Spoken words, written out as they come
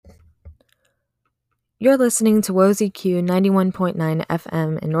You're listening to WOZQ 91.9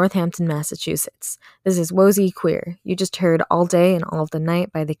 FM in Northampton, Massachusetts. This is WOZQ Queer. You just heard All Day and All of the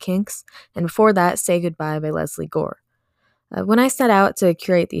Night by The Kinks, and before that, Say Goodbye by Leslie Gore. When I set out to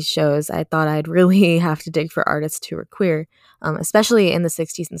curate these shows, I thought I'd really have to dig for artists who were queer, especially in the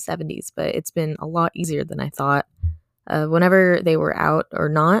 60s and 70s, but it's been a lot easier than I thought. Whenever they were out or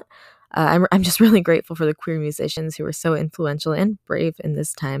not, I'm just really grateful for the queer musicians who were so influential and brave in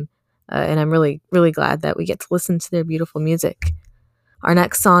this time. And I'm really, really glad that we get to listen to their beautiful music. Our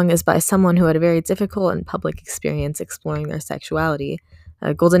next song is by someone who had a very difficult and public experience exploring their sexuality,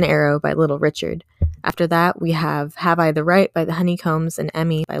 Golden Arrow by Little Richard. After that, we have I the Right by the Honeycombs and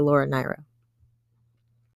Emmy by Laura Nyro.